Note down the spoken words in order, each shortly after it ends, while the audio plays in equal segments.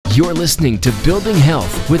You're listening to Building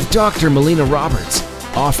Health with Dr. Melina Roberts,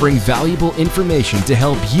 offering valuable information to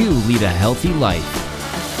help you lead a healthy life.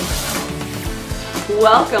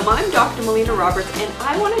 Welcome, I'm Dr. Melina Roberts, and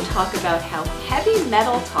I want to talk about how heavy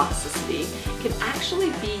metal toxicity can actually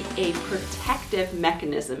be a protective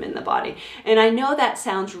mechanism in the body. And I know that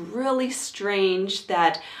sounds really strange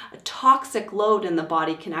that a toxic load in the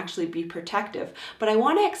body can actually be protective, but I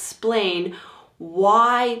want to explain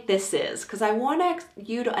why this is, because I want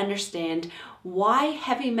you to understand why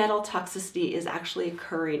heavy metal toxicity is actually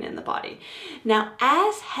occurring in the body. Now,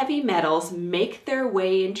 as heavy metals make their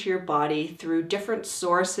way into your body through different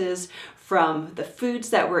sources, from the foods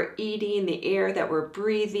that we're eating, the air that we're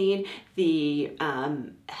breathing, the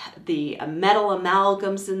metal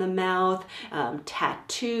amalgams in the mouth,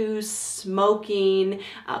 tattoos, smoking,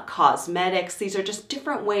 cosmetics. These are just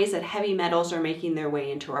different ways that heavy metals are making their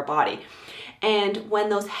way into our body. And when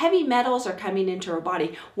those heavy metals are coming into our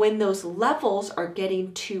body, when those levels are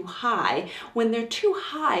getting too high, when they're too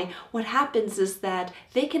high, what happens is that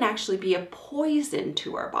they can actually be a poison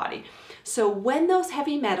to our body. So when those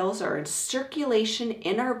heavy metals are in circulation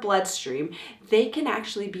in our bloodstream, they can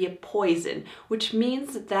actually be a poison, which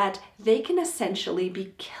means that they can essentially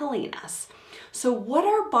be killing us. So what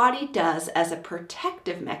our body does as a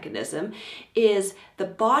protective mechanism is the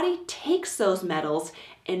body takes those metals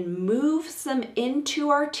and moves them into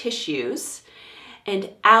our tissues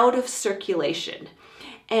and out of circulation.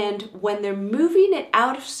 And when they're moving it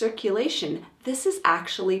out of circulation, this is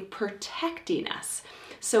actually protecting us.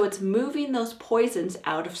 So it's moving those poisons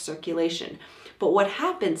out of circulation. But what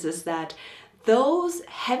happens is that those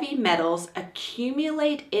heavy metals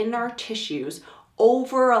accumulate in our tissues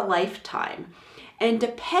over a lifetime. And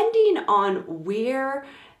depending on where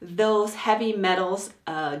those heavy metals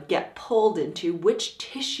get pulled into, which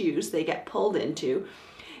tissues they get pulled into,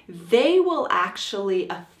 they will actually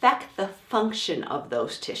affect the function of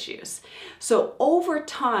those tissues. So over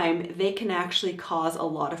time, they can actually cause a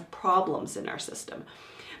lot of problems in our system.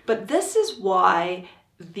 But this is why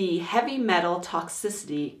the heavy metal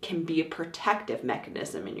toxicity can be a protective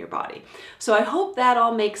mechanism in your body. So I hope that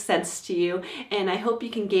all makes sense to you, and I hope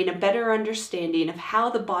you can gain a better understanding of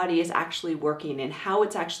how the body is actually working and how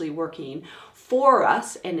it's actually working for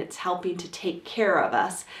us, and it's helping to take care of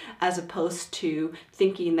us as opposed to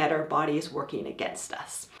thinking that our body is working against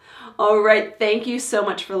us. All right, thank you so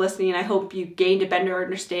much for listening. I hope you gained a better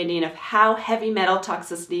understanding of how heavy metal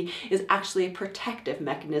toxicity is actually a protective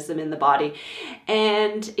mechanism in the body.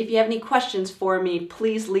 And if you have any questions for me,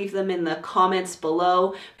 please leave them in the comments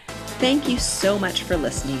below. Thank you so much for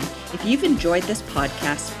listening. If you've enjoyed this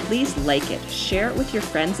podcast, please like it, share it with your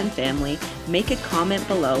friends and family, make a comment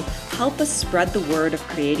below, help us spread the word of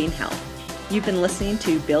creating health. You've been listening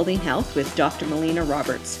to Building Health with Dr. Melina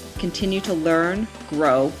Roberts. Continue to learn,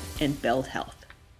 grow, and build health.